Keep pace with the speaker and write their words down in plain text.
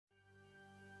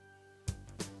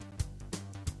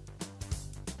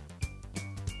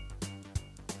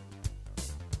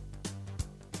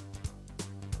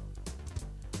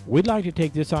We'd like to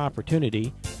take this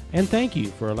opportunity and thank you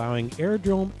for allowing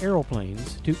Airdrome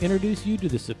Aeroplanes to introduce you to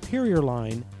the superior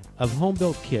line of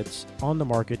home-built kits on the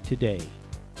market today.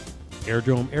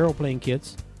 Airdrome aeroplane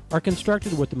kits are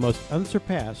constructed with the most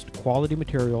unsurpassed quality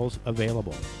materials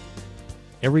available.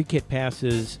 Every kit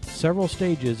passes several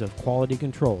stages of quality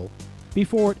control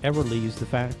before it ever leaves the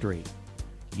factory.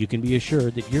 You can be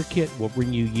assured that your kit will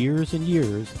bring you years and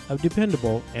years of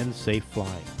dependable and safe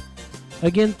flying.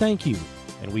 Again, thank you,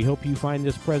 and we hope you find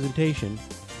this presentation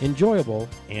enjoyable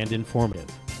and informative.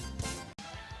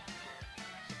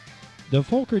 The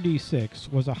Fokker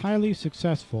D6 was a highly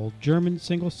successful German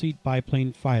single-seat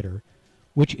biplane fighter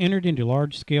which entered into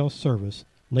large-scale service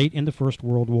late in the First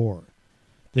World War.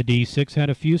 The D6 had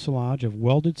a fuselage of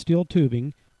welded steel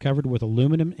tubing covered with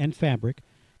aluminum and fabric,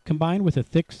 combined with a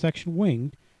thick section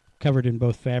wing covered in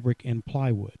both fabric and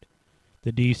plywood.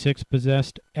 The D6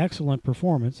 possessed excellent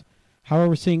performance,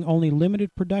 however seeing only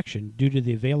limited production due to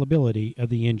the availability of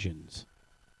the engines.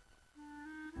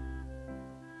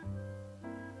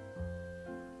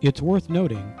 It's worth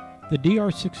noting the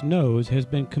DR6 nose has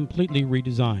been completely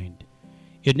redesigned.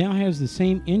 It now has the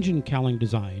same engine cowling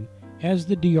design as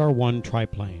the DR1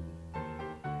 triplane.